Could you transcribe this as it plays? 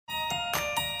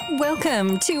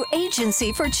Welcome to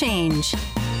Agency for Change,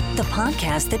 the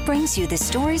podcast that brings you the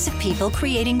stories of people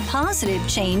creating positive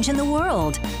change in the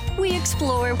world. We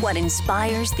explore what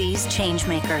inspires these change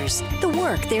makers, the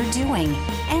work they're doing,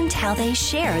 and how they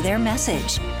share their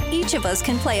message. Each of us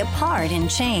can play a part in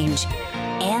change,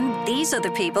 and these are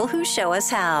the people who show us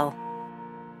how.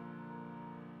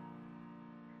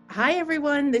 Hi,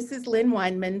 everyone. This is Lynn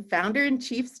Weinman, founder and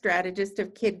chief strategist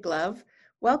of Kid Glove.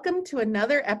 Welcome to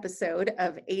another episode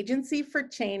of Agency for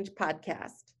Change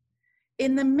podcast.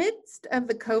 In the midst of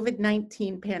the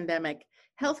COVID-19 pandemic,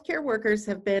 healthcare workers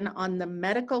have been on the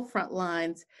medical front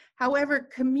lines. However,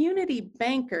 community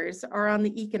bankers are on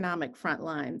the economic front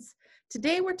lines.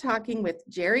 Today, we're talking with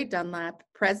Jerry Dunlap,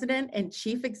 President and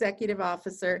Chief Executive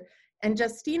Officer, and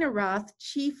Justina Roth,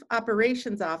 Chief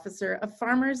Operations Officer of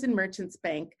Farmers and Merchants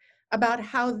Bank, about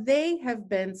how they have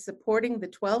been supporting the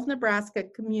 12 Nebraska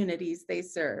communities they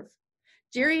serve.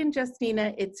 Jerry and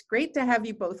Justina, it's great to have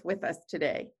you both with us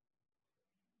today.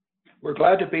 We're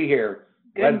glad to be here.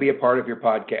 Glad to be a part of your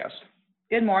podcast.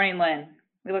 Good morning, Lynn.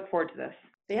 We look forward to this.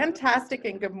 Fantastic,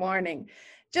 and good morning.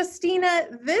 Justina,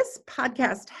 this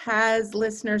podcast has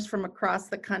listeners from across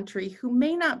the country who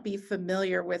may not be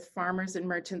familiar with Farmers and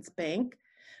Merchants Bank.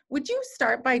 Would you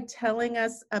start by telling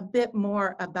us a bit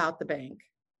more about the bank?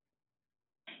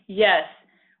 Yes,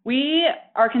 we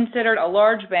are considered a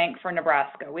large bank for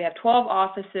Nebraska. We have 12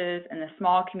 offices in the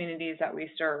small communities that we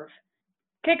serve.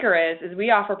 Kicker is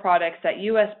we offer products that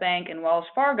U.S. Bank and Wells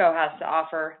Fargo has to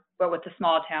offer, but with the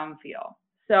small town feel.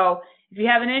 So if you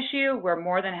have an issue, we're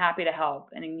more than happy to help.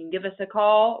 And you can give us a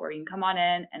call or you can come on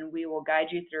in and we will guide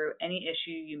you through any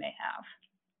issue you may have.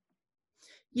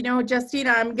 You know, Justina,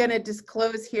 I'm going to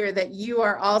disclose here that you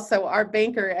are also our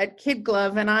banker at Kid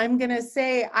Glove, and I'm going to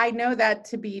say I know that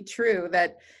to be true,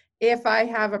 that if I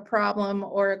have a problem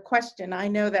or a question, I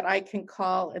know that I can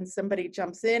call and somebody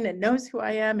jumps in and knows who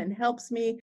I am and helps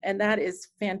me, and that is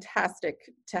fantastic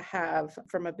to have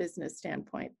from a business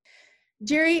standpoint.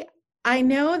 Jerry, I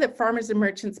know that Farmers and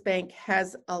Merchants Bank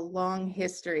has a long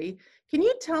history. Can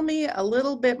you tell me a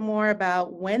little bit more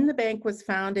about when the bank was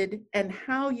founded and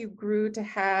how you grew to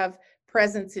have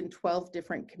presence in 12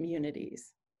 different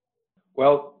communities?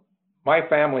 Well, my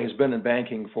family has been in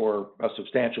banking for a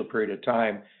substantial period of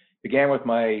time. Began with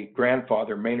my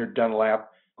grandfather, Maynard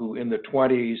Dunlap, who in the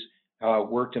 20s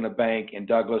worked in a bank in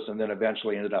Douglas and then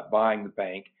eventually ended up buying the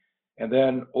bank. And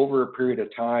then over a period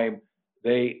of time,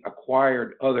 they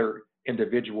acquired other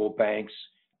individual banks,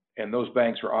 and those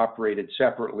banks were operated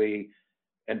separately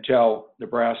until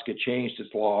Nebraska changed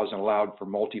its laws and allowed for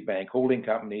multi-bank holding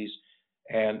companies.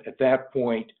 And at that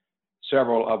point,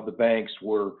 several of the banks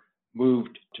were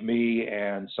moved to me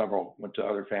and several went to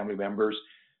other family members.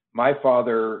 My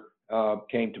father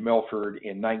came to Milford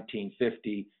in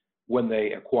 1950 when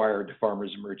they acquired the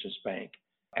Farmers and Merchants Bank.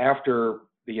 After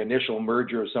the initial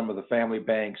merger of some of the family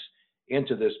banks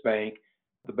into this bank,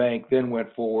 the bank then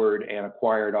went forward and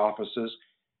acquired offices.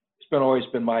 It's always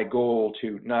been my goal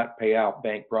to not pay out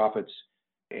bank profits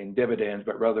in dividends,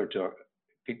 but rather to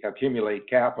accumulate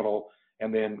capital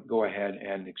and then go ahead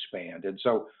and expand. And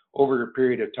so over a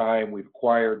period of time, we've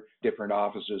acquired different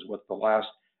offices, with the last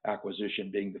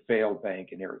acquisition being the failed bank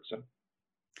in Erickson.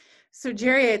 So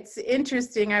Jerry, it's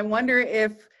interesting. I wonder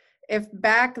if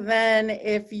back then,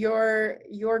 if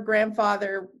your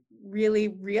grandfather really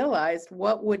realized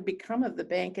what would become of the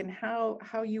bank and how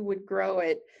you would grow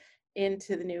it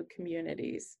into the new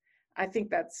communities. I think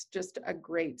that's just a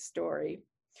great story.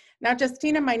 Now,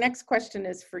 Justina, my next question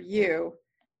is for you.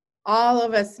 All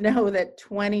of us know that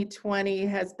 2020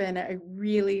 has been a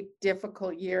really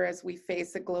difficult year as we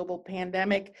face a global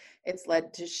pandemic. It's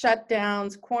led to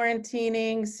shutdowns,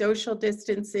 quarantining, social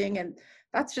distancing, and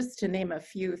that's just to name a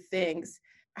few things.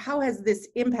 How has this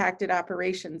impacted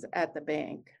operations at the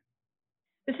bank?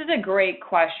 This is a great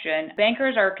question.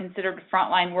 Bankers are considered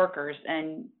frontline workers,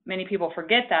 and many people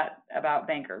forget that about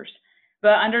bankers.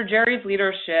 But under Jerry's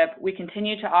leadership, we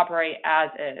continue to operate as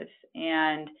is,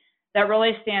 and that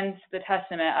really stands the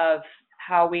testament of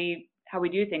how we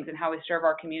do things and how we serve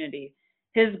our community.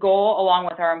 His goal, along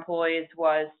with our employees,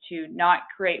 was to not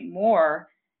create more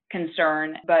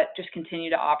concern, but just continue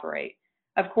to operate.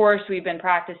 Of course, we've been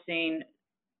practicing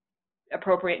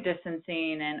appropriate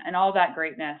distancing and all that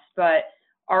greatness, but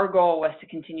our goal was to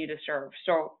continue to serve.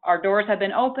 So our doors have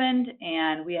been opened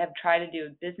and we have tried to do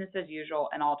business as usual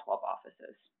in all 12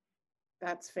 offices.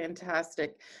 That's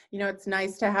fantastic. You know, it's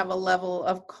nice to have a level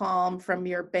of calm from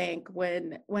your bank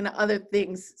when other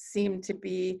things seem to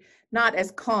be not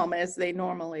as calm as they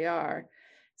normally are.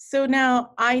 So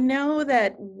now I know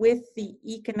that with the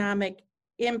economic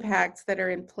impacts that are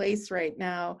in place right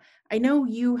now. I know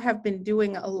you have been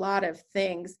doing a lot of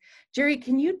things. Jerry,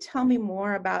 can you tell me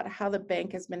more about how the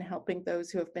bank has been helping those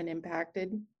who have been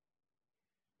impacted?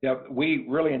 Yeah, we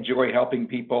really enjoy helping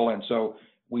people, and so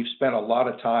we've spent a lot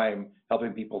of time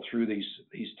helping people through these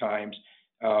times.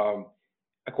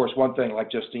 Of course, one thing,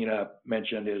 like Justina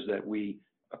mentioned, is that we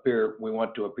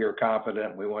want to appear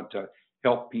confident. We want to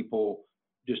help people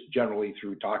just generally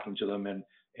through talking to them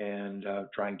and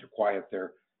trying to quiet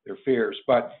their fears.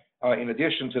 But in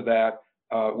addition to that,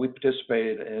 we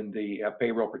participated in the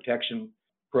payroll protection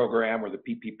program, or the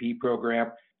PPP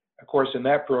program. Of course, in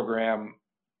that program,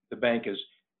 the bank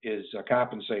is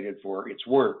compensated for its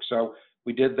work. So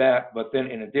we did that. But then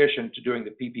in addition to doing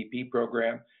the PPP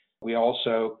program, we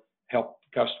also helped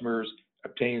customers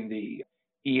obtain the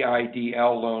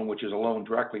EIDL loan, which is a loan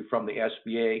directly from the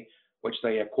SBA, which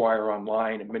they acquire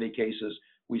online. In many cases,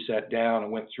 we sat down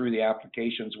and went through the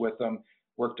applications with them,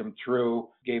 worked them through,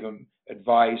 gave them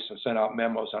advice, and sent out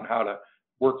memos on how to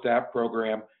work that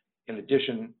program. In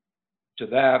addition to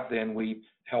that, then we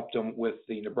helped them with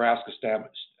the Nebraska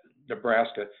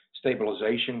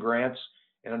stabilization grants.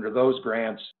 And under those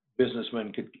grants,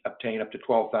 businessmen could obtain up to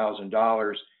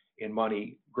 $12,000 in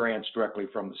money grants directly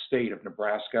from the state of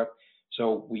Nebraska.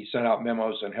 So we sent out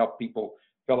memos and helped people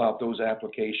fill out those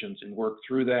applications and work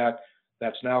through that.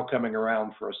 That's now coming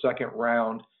around for a second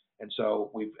round. And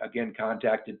so we've again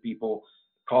contacted people,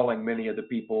 calling many of the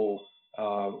people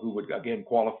who would again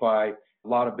qualify. A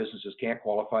lot of businesses can't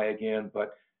qualify again,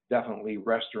 but definitely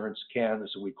restaurants can,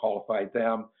 so we qualified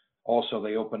them. Also,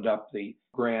 they opened up the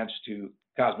grants to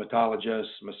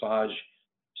cosmetologists, massage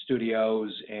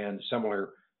studios, and similar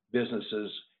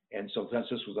businesses. And so since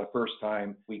this was the first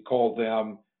time, we called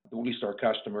them, released our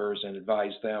customers, and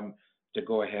advised them to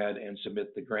go ahead and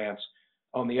submit the grants.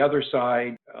 On the other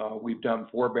side, we've done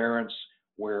forbearance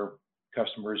where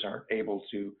customers aren't able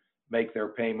to make their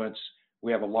payments.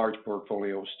 We have a large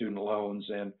portfolio of student loans,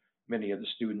 and many of the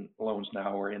student loans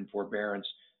now are in forbearance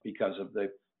because of the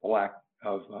lack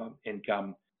of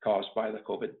income caused by the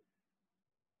COVID.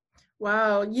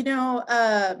 Wow,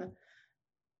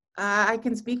 I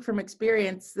can speak from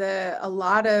experience. A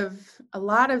lot of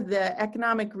the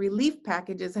economic relief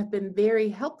packages have been very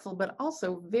helpful, but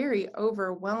also very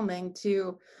overwhelming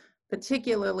to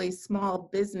particularly small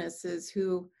businesses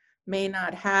who may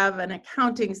not have an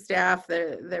accounting staff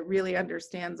that really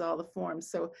understands all the forms.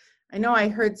 So I know I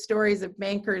heard stories of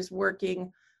bankers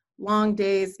working long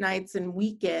days, nights, and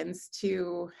weekends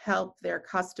to help their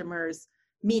customers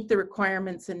meet the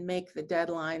requirements and make the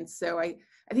deadlines. So I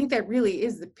think that really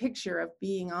is the picture of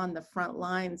being on the front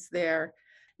lines there.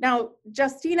 Now,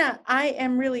 Justina, I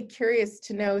am really curious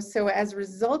to know, so as a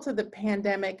result of the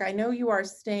pandemic, I know you are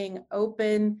staying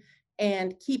open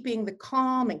and keeping the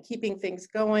calm and keeping things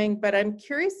going, but I'm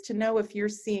curious to know if you're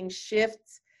seeing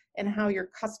shifts in how your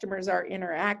customers are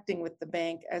interacting with the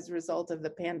bank as a result of the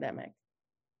pandemic.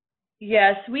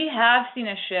 Yes, we have seen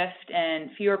a shift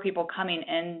in fewer people coming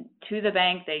in to the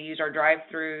bank. They use our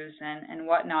drive-throughs and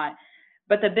whatnot.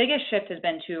 But the biggest shift has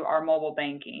been to our mobile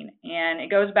banking. And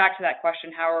it goes back to that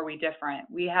question, how are we different?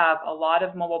 We have a lot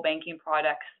of mobile banking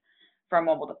products, from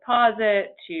mobile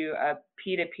deposit to a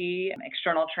P2P,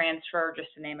 external transfer, just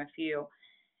to name a few.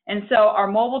 And so our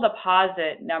mobile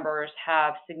deposit numbers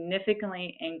have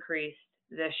significantly increased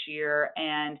this year,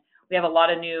 and we have a lot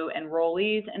of new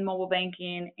enrollees in mobile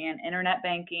banking and internet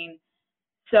banking.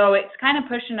 So it's kind of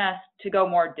pushing us to go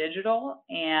more digital,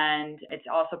 and it's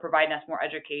also providing us more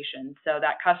education. So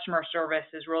that customer service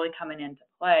is really coming into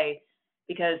play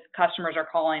because customers are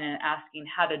calling and asking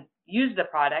how to use the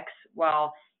products.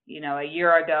 While, a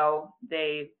year ago,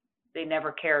 they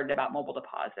never cared about mobile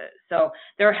deposit. So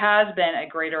there has been a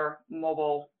greater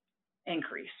mobile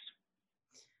increase.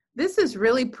 This has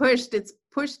really pushed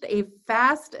a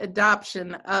fast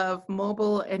adoption of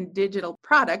mobile and digital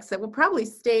products that will probably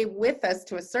stay with us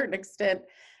to a certain extent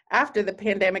after the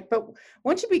pandemic. But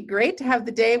won't it be great to have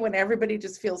the day when everybody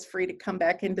just feels free to come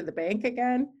back into the bank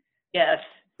again? Yes.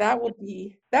 That will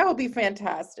be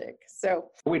fantastic. So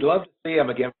we'd love to see them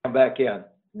again come back in.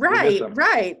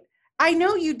 Right. I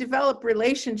know you develop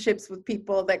relationships with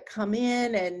people that come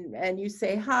in and you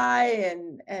say hi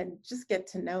and just get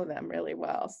to know them really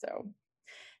well. So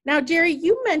now, Jerry,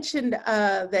 you mentioned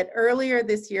that earlier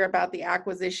this year about the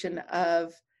acquisition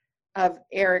of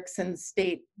Erickson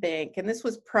State Bank, and this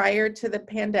was prior to the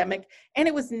pandemic, and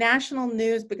it was national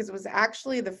news because it was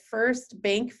actually the first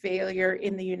bank failure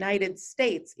in the United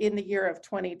States in the year of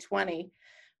 2020.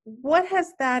 What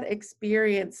has that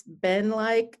experience been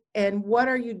like, and what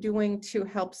are you doing to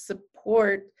help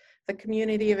support the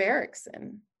community of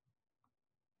Erickson?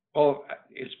 Well,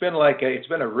 it's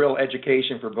been a real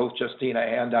education for both Justina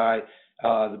and I.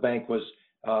 The bank was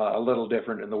a little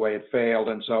different in the way it failed,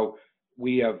 and so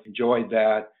we have enjoyed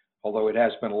that, although it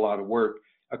has been a lot of work.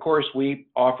 Of course, we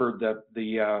offered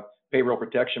the payroll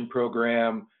protection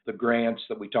program, the grants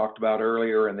that we talked about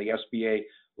earlier, and the SBA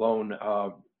loan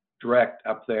direct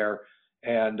up there,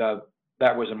 and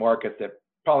that was a market that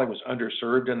probably was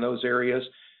underserved in those areas.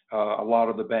 A lot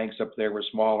of the banks up there were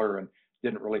smaller and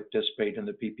didn't really participate in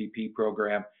the PPP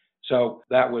program. So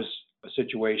that was a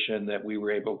situation that we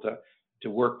were able to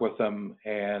work with them,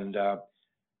 and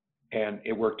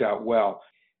it worked out well.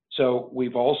 So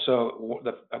we've also,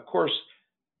 of course,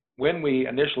 when we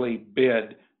initially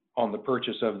bid on the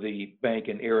purchase of the bank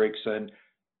in Erickson,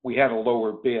 we had a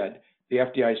lower bid. The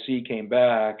FDIC came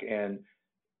back and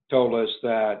told us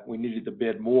that we needed to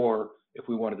bid more if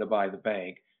we wanted to buy the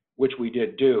bank, which we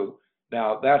did do.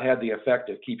 Now, that had the effect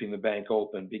of keeping the bank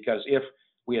open, because if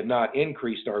we had not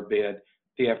increased our bid,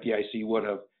 the FDIC would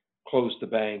have closed the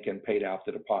bank and paid out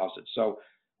the deposit. So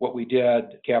what we did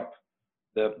kept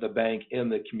the bank in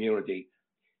the community.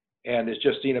 And as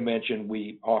Justina mentioned,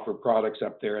 we offer products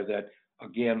up there that,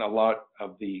 again, a lot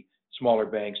of the smaller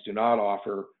banks do not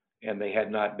offer, and they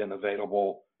had not been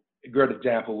available. A good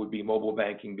example would be mobile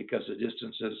banking, because the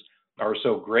distances are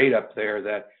so great up there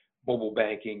that mobile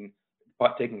banking,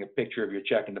 taking a picture of your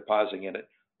check and depositing in it,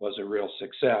 was a real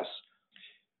success.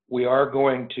 We are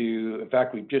going to, in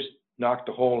fact, we've just knocked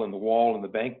a hole in the wall in the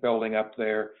bank building up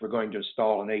there. We're going to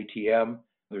install an ATM.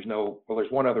 There's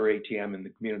one other ATM in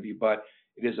the community, but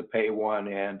it is a pay one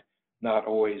and not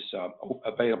always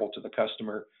available to the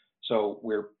customer. So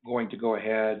we're going to go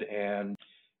ahead and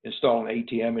install an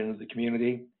ATM into the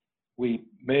community. We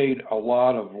made a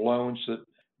lot of loans,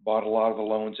 bought a lot of the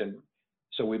loans, and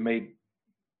so we made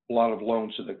a lot of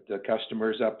loans to the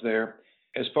customers up there.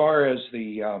 As far as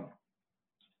the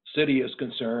city is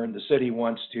concerned, the city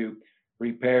wants to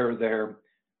repair their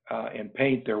and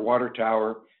paint their water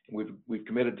tower. We've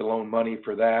committed to loan money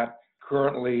for that.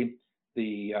 Currently,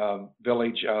 the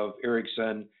village of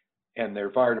Erickson and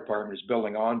their fire department is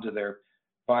building onto their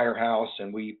firehouse,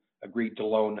 and we agreed to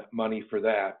loan money for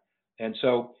that. And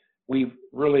so we've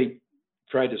really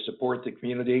tried to support the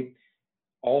community.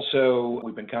 Also,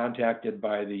 we've been contacted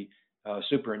by the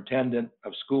superintendent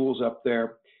of schools up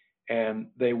there, and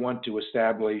they want to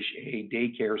establish a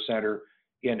daycare center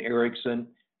in Erickson.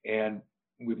 And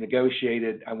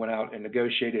I went out and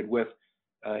negotiated with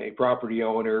a property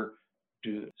owner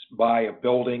to buy a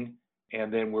building,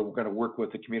 and then we're going to work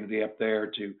with the community up there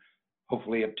to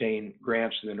hopefully obtain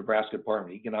grants to the Nebraska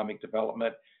Department of Economic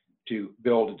Development to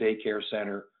build a daycare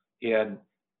center in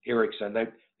Erickson. The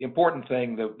important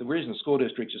thing, the reason the school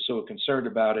district is so concerned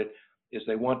about it, is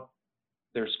they want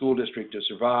their school district to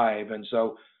survive, and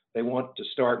so they want to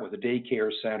start with a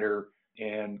daycare center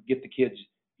and get the kids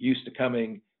used to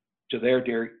coming to their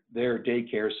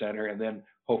daycare center, and then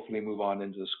hopefully move on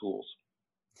into the schools.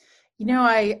 You know,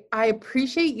 I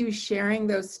appreciate you sharing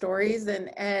those stories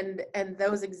and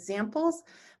those examples,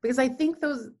 because I think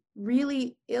those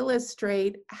really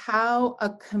illustrate how a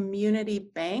community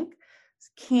bank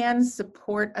can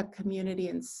support a community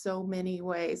in so many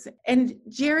ways. And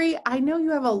Jerry, I know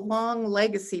you have a long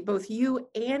legacy, both you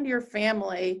and your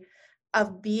family,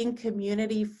 of being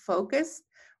community focused.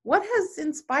 What has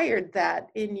inspired that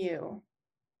in you?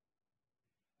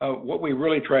 What we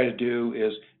really try to do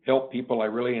is help people. I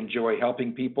really enjoy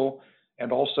helping people,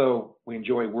 and also we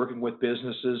enjoy working with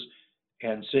businesses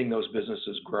and seeing those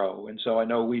businesses grow. And so I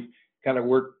know we've kind of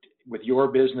worked with your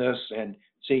business and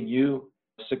seen you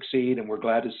succeed, and we're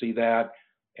glad to see that.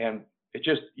 And it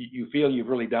just, you feel you've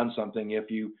really done something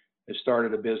if you have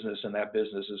started a business and that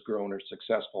business has grown or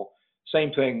successful.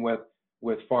 Same thing with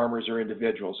farmers or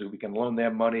individuals who we can loan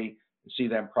them money and see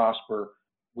them prosper.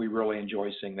 We really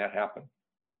enjoy seeing that happen.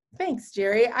 Thanks,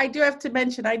 Jerry. I do have to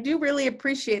mention, I do really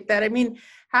appreciate that. I mean,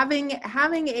 having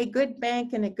a good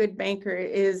bank and a good banker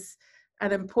is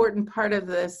an important part of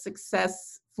the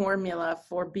success formula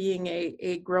for being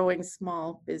a growing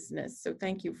small business. So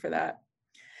thank you for that.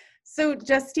 So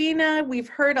Justina, we've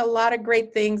heard a lot of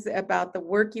great things about the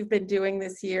work you've been doing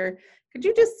this year. Could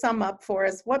you just sum up for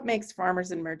us what makes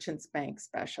Farmers and Merchants Bank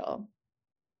special?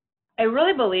 I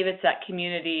really believe it's that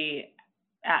community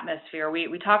atmosphere.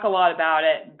 We talk a lot about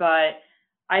it, but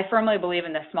I firmly believe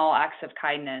in the small acts of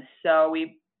kindness. So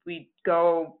we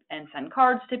go and send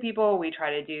cards to people. We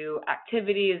try to do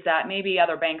activities that maybe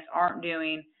other banks aren't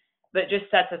doing, but just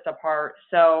sets us apart.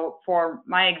 So for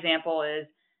my example is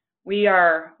we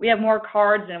have more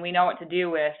cards than we know what to do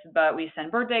with, but we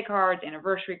send birthday cards,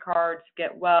 anniversary cards,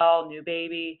 get well, new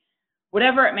baby,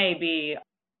 whatever it may be.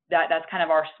 that's kind of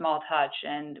our small touch.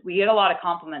 And we get a lot of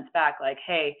compliments back, like,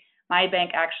 hey, my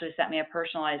bank actually sent me a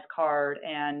personalized card.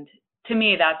 And to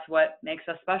me, that's what makes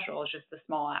us special, is just the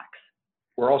small acts.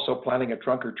 We're also planning a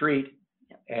trunk or treat.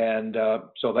 Yep. And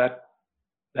so that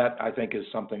I think is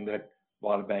something that a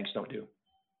lot of banks don't do.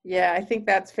 Yeah, I think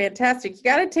that's fantastic. You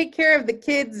got to take care of the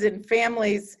kids and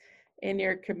families in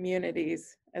your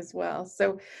communities as well.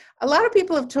 So a lot of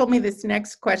people have told me this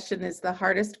next question is the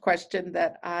hardest question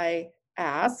that I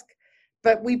ask,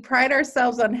 but we pride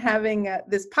ourselves on having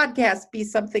this podcast be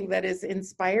something that is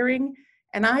inspiring.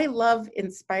 And I love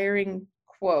inspiring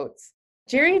quotes.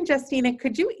 Jerry and Justina,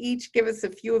 could you each give us a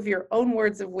few of your own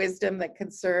words of wisdom that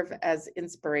can serve as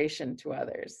inspiration to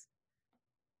others?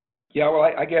 Yeah, well,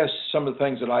 I guess some of the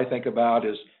things that I think about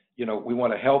is, we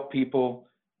want to help people.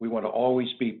 We want to always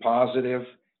be positive.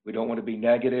 We don't want to be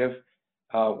negative.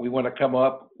 We want to come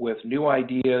up with new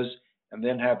ideas and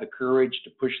then have the courage to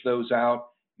push those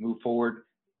out, move forward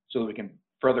so that we can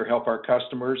further help our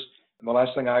customers. And the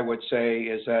last thing I would say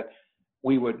is that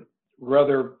we would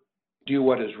rather do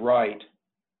what is right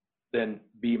than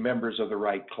be members of the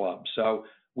right club. So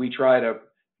we try to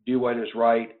do what is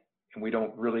right, and we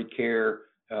don't really care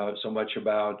so much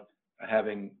about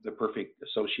having the perfect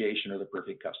association or the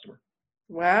perfect customer.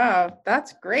 Wow,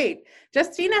 that's great.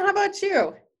 Justina, how about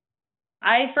you?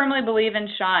 I firmly believe in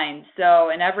shine. So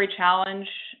in every challenge,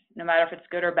 no matter if it's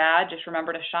good or bad, just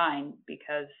remember to shine,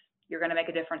 because you're going to make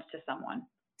a difference to someone.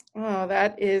 Oh,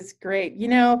 that is great.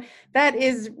 That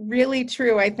is really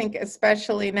true. I think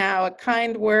especially now, a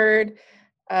kind word,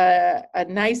 a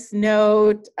nice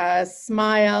note, a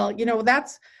smile,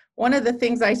 that's one of the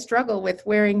things I struggle with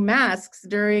wearing masks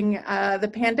during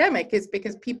the pandemic, is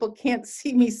because people can't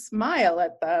see me smile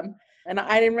at them. And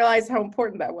I didn't realize how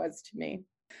important that was to me.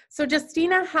 So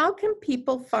Justina, how can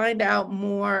people find out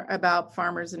more about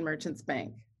Farmers and Merchants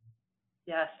Bank?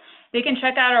 Yes, they can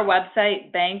check out our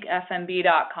website,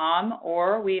 bankfmb.com,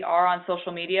 or we are on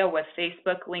social media with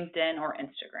Facebook, LinkedIn, or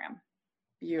Instagram.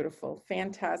 Beautiful.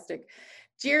 Fantastic.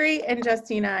 Jerry and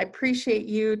Justina, I appreciate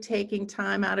you taking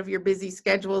time out of your busy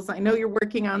schedules. I know you're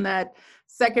working on that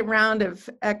second round of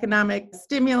economic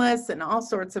stimulus and all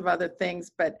sorts of other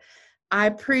things, but I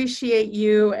appreciate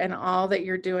you and all that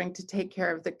you're doing to take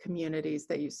care of the communities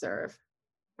that you serve.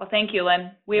 Well, thank you, Lynn.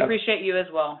 We appreciate you as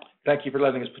well. Thank you for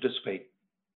letting us participate.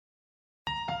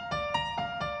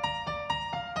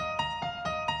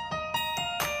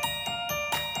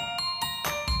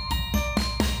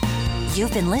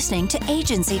 You've been listening to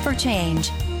Agency for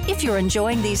Change. If you're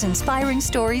enjoying these inspiring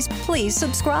stories, please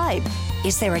subscribe.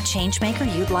 Is there a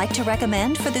changemaker you'd like to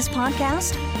recommend for this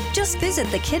podcast? Just visit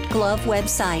the Kid Glove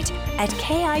website at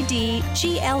kidglov.com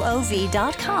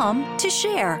to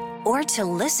share or to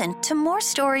listen to more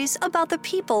stories about the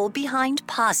people behind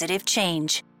positive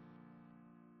change.